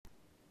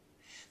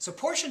So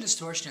portion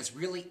distortion is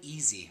really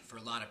easy for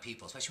a lot of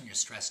people, especially when you're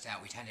stressed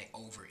out. We tend to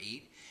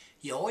overeat.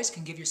 You always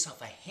can give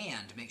yourself a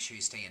hand to make sure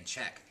you stay in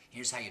check.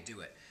 Here's how you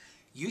do it.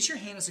 Use your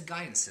hand as a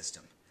guidance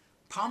system.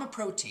 Palm of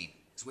protein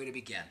is the way to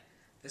begin.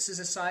 This is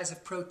the size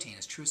of protein,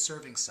 it's true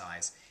serving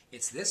size.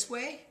 It's this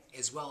way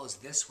as well as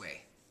this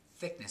way.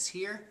 Thickness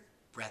here,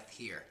 breadth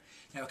here.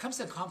 Now when it comes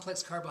to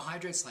complex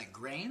carbohydrates like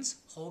grains,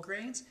 whole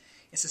grains,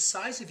 it's the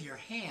size of your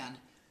hand,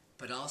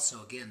 but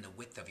also, again, the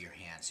width of your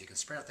hand. So you can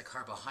spread out the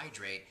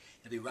carbohydrate.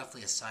 It'll be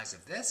roughly the size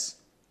of this,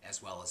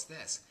 as well as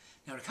this.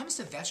 Now, when it comes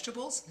to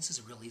vegetables, this is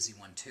a real easy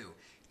one, too.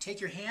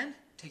 Take your hand,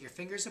 take your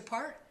fingers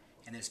apart,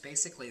 and it's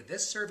basically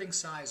this serving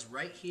size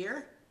right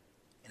here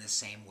in the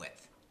same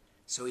width.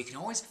 So you can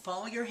always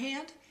follow your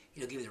hand.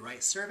 It'll give you the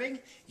right serving.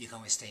 You can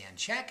always stay in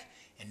check,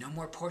 and no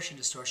more portion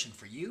distortion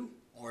for you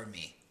or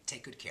me.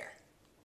 Take good care.